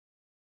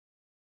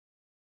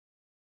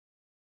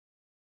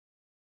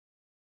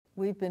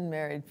We've been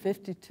married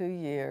 52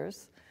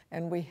 years,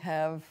 and we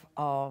have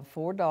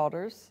 4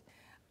 daughters,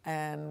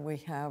 and we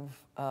have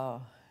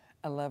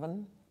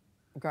 11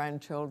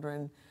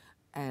 grandchildren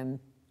and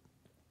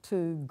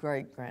 2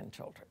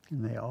 great-grandchildren.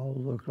 And they all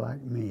look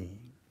like me.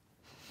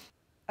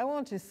 I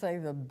want to say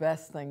the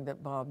best thing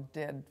that Bob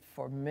did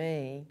for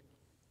me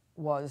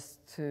was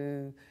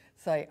to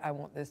say, I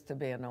want this to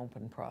be an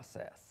open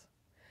process.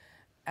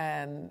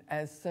 And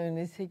as soon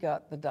as he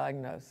got the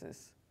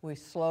diagnosis, we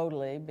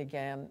slowly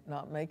began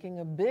not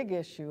making a big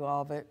issue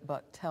of it,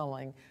 but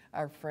telling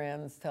our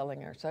friends,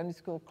 telling our Sunday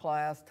school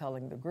class,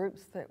 telling the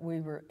groups that we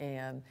were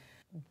in.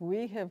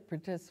 We have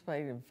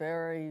participated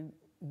very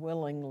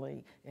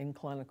willingly in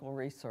clinical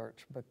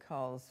research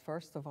because,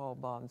 first of all,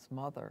 Bob's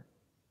mother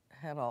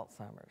had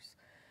Alzheimer's,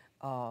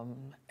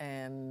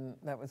 and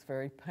that was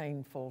very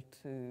painful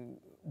to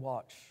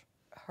watch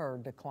her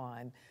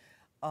decline.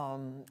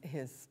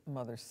 His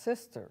mother's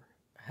sister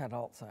had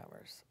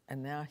Alzheimer's,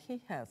 and now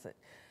he has it.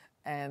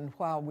 And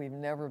while we've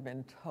never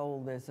been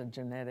told there's a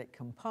genetic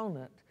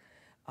component,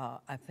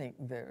 I think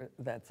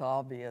that's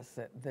obvious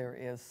that there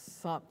is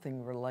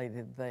something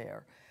related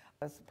there.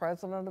 As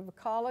president of the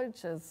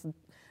college, as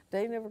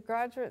dean of a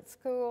graduate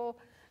school,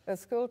 as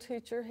school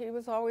teacher, he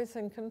was always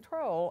in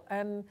control.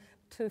 And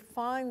to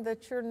find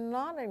that you're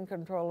not in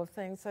control of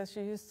things as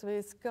you used to be,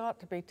 it's got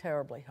to be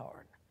terribly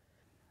hard.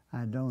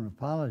 I don't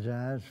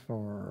apologize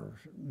for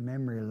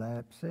memory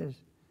lapses,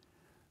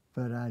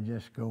 but I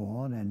just go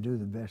on and do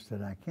the best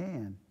that I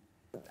can.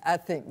 I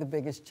think the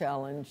biggest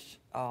challenge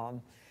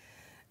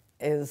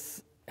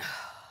is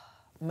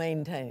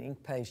maintaining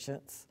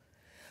patience,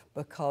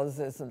 because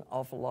there's an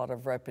awful lot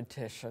of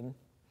repetition,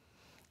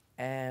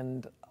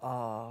 and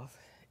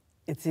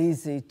it's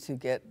easy to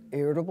get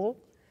irritable,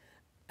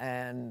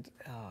 and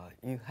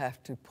you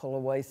have to pull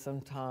away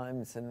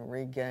sometimes and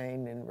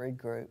regain and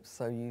regroup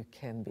so you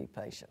can be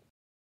patient.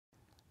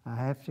 I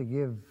have to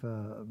give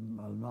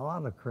a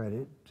lot of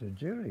credit to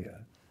Julia,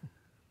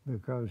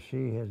 because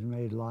she has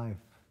made life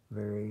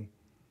very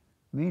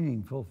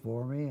meaningful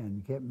for me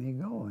and kept me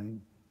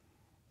going,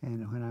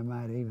 and when I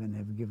might even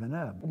have given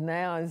up.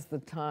 Now is the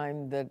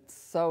time that's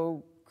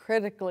so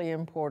critically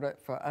important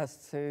for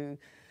us to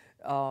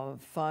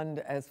fund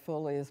as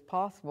fully as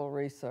possible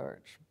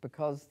research,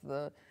 because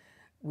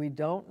we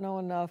don't know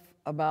enough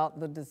about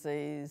the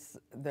disease.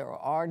 There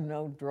are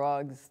no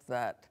drugs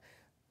that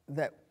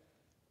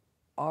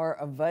are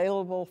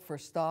available for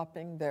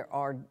stopping. There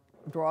are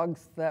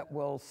drugs that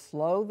will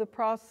slow the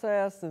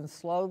process and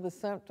slow the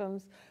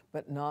symptoms,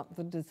 but not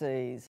the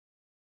disease.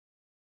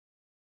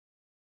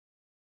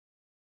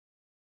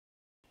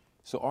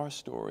 So our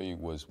story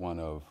was one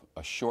of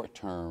a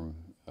short-term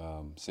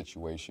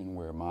situation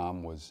where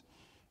Mom was,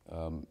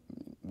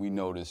 we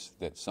noticed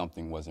that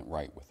something wasn't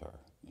right with her.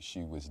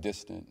 She was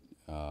distant,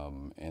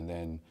 and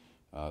then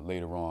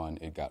later on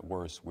it got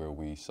worse, where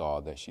we saw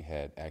that she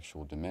had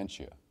actual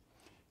dementia,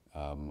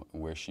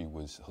 where she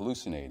was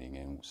hallucinating,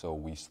 and so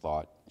we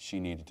thought she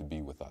needed to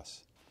be with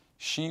us.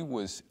 She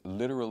was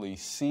literally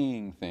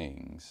seeing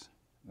things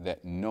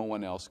that no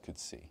one else could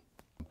see.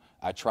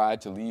 I tried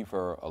to leave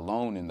her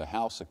alone in the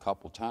house a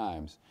couple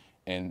times,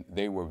 and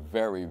they were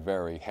very,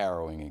 very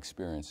harrowing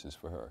experiences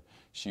for her.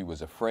 She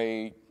was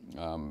afraid,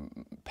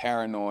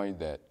 paranoid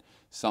that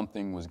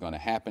something was going to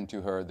happen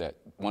to her, that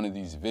one of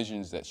these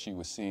visions that she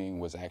was seeing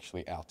was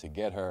actually out to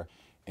get her.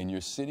 And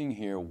you're sitting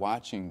here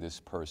watching this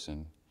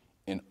person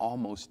in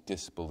almost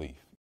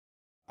disbelief.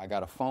 I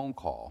got a phone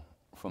call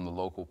from the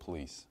local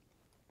police,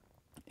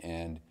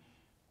 and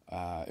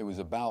it was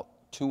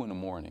about 2 in the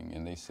morning,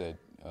 and they said,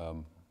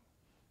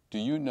 do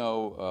you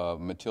know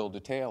Matilda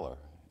Taylor?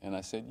 And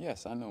I said,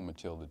 yes, I know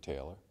Matilda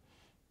Taylor.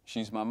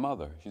 She's my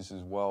mother. She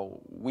says, well,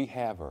 we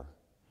have her.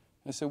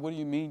 I said, what do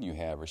you mean you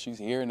have her? She's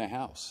here in the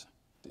house.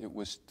 It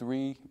was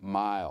 3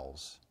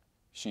 miles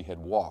she had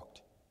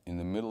walked in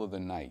the middle of the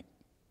night.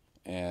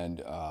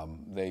 And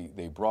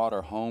they brought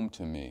her home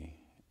to me,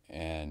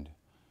 and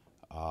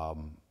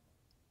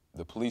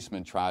the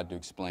policeman tried to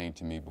explain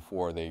to me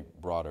before they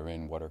brought her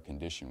in what her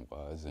condition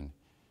was, and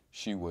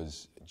she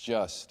was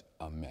just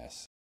a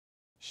mess.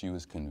 She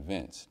was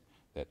convinced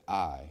that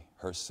I,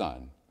 her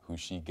son, who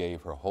she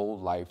gave her whole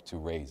life to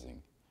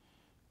raising,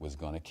 was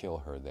going to kill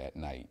her that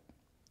night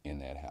in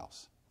that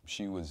house.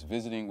 She was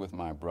visiting with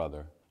my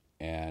brother,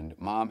 and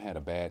Mom had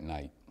a bad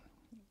night,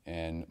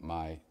 and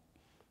my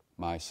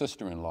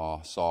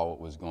sister-in-law saw what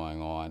was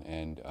going on,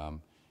 and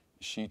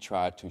she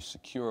tried to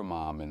secure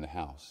Mom in the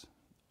house,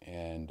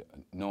 and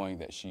knowing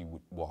that she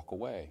would walk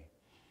away.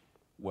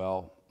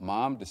 Well,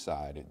 Mom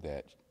decided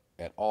that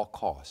at all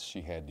costs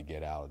she had to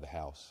get out of the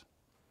house,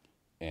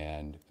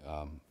 and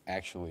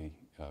actually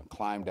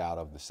climbed out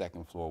of the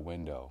second-floor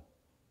window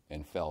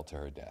and fell to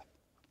her death.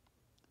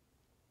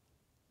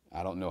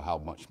 I don't know how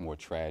much more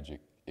tragic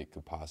it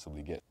could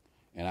possibly get.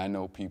 And I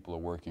know people are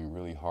working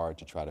really hard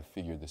to try to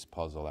figure this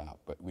puzzle out,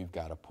 but we've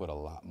got to put a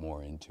lot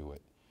more into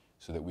it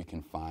so that we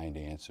can find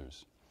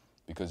answers,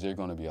 because there are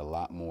going to be a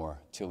lot more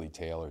Tilly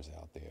Taylors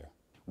out there.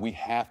 We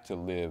have to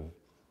live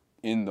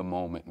in the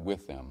moment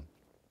with them,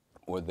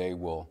 or they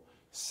will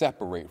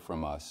separate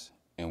from us,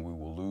 and we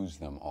will lose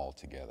them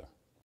altogether.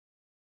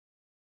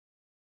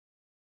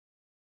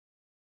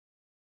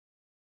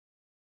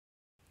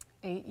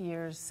 Eight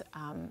years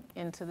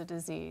into the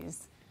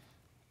disease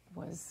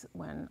was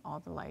when all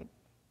the light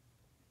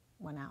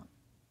went out.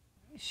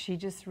 She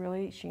just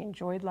really, she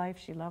enjoyed life,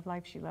 she loved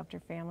her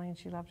family, and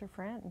she loved her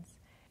friends.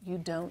 You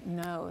don't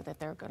know that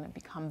they're going to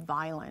become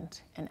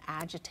violent and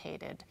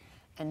agitated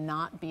and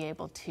not be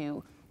able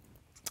to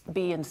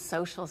be in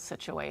social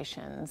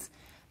situations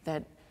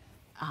that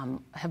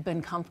have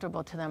been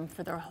comfortable to them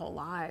for their whole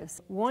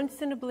lives.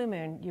 Once in a blue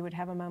moon, you would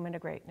have a moment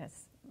of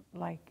greatness.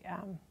 Like,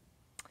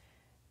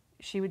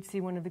 she would see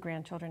one of the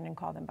grandchildren and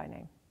call them by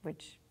name,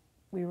 which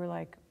we were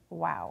like,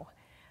 wow.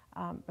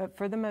 But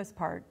for the most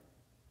part,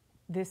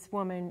 this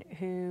woman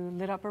who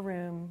lit up a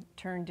room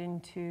turned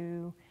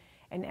into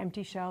an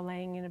empty shell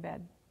laying in a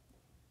bed.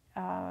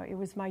 It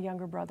was my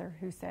younger brother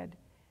who said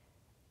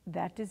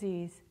that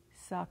disease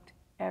sucked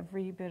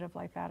every bit of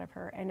life out of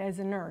her. And as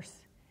a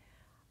nurse,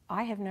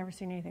 I have never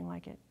seen anything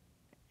like it.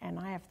 And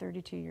I have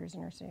 32 years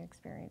of nursing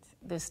experience.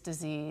 This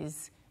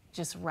disease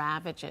just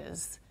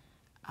ravages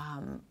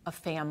a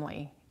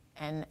family,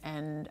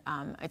 and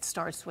it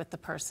starts with the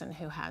person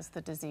who has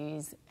the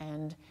disease,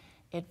 and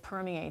it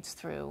permeates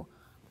through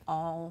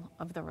all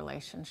of the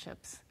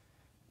relationships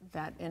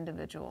that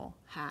individual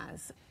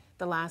has.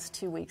 The last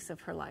 2 weeks of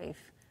her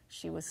life,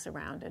 she was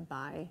surrounded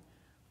by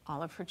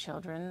all of her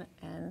children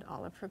and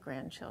all of her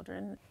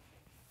grandchildren.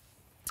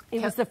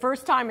 It was the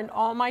first time in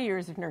all my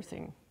years of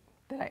nursing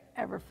that I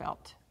ever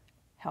felt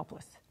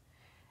helpless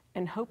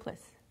and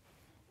hopeless.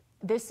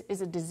 This is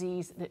a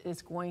disease that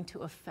is going to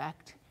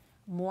affect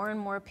more and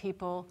more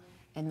people,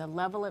 and the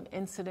level of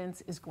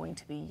incidence is going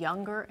to be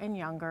younger and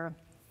younger,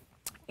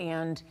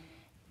 and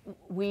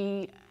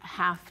we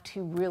have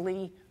to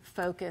really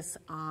focus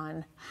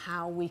on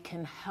how we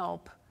can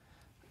help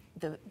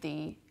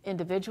the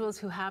individuals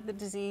who have the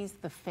disease,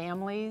 the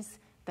families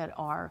that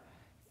are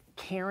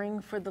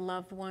caring for the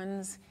loved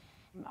ones.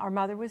 Our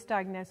mother was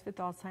diagnosed with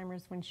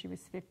Alzheimer's when she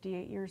was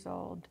 58 years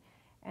old,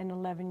 and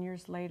 11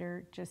 years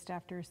later, just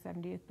after her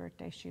 70th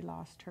birthday, she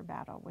lost her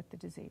battle with the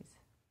disease.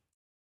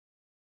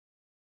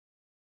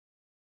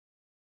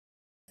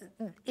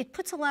 It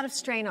puts a lot of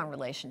strain on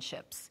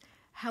relationships.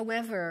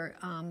 However,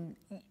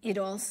 it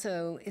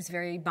also is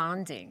very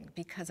bonding,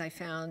 because I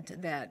found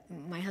that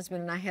my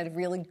husband and I had a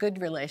really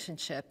good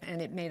relationship,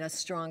 and it made us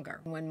stronger.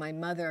 When my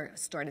mother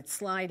started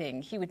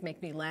sliding, he would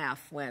make me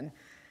laugh when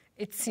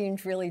it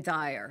seemed really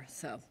dire,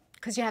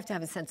 because you have to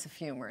have a sense of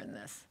humor in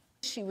this.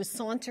 She was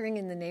sauntering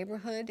in the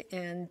neighborhood,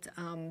 and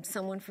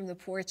someone from the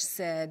porch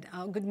said,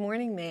 "Oh, good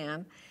morning,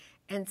 ma'am,"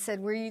 and said,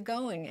 "Where are you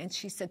going?" And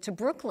she said, "To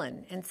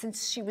Brooklyn." And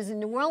since she was in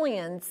New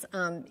Orleans,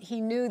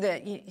 he knew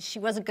that she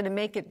wasn't going to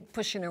make it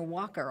pushing her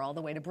walker all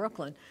the way to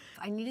Brooklyn.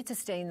 I needed to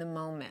stay in the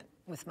moment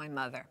with my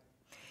mother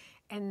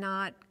and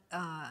not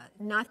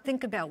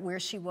think about where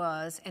she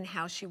was and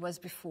how she was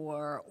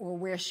before, or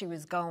where she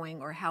was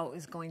going or how it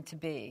was going to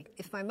be.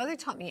 If my mother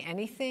taught me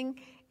anything,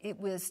 it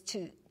was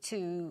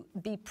to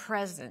be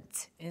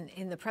present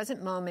in the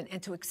present moment,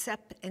 and to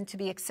accept and to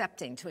be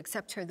accepting, to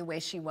accept her the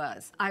way she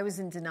was. I was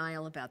in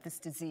denial about this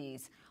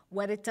disease.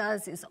 What it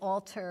does is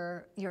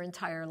alter your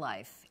entire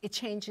life. It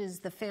changes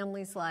the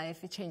family's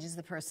life, it changes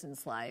the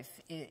person's life.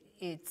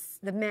 It's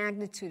the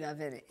magnitude of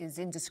it is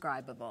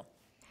indescribable.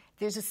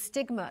 There's a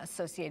stigma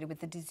associated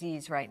with the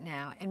disease right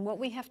now, and what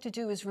we have to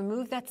do is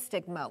remove that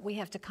stigma. We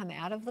have to come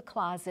out of the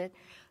closet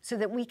so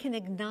that we can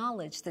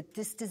acknowledge that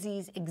this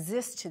disease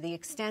exists to the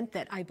extent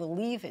that I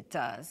believe it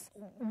does.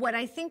 What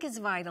I think is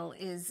vital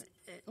is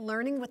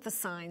learning what the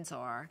signs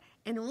are,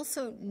 and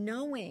also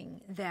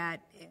knowing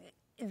that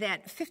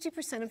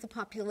 50% of the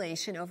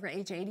population over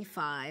age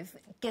 85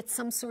 gets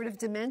some sort of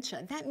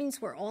dementia. That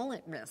means we're all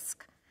at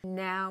risk.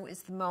 Now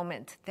is the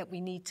moment that we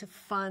need to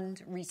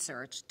fund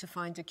research to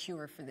find a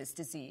cure for this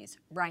disease.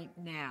 Right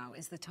now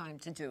is the time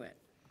to do it.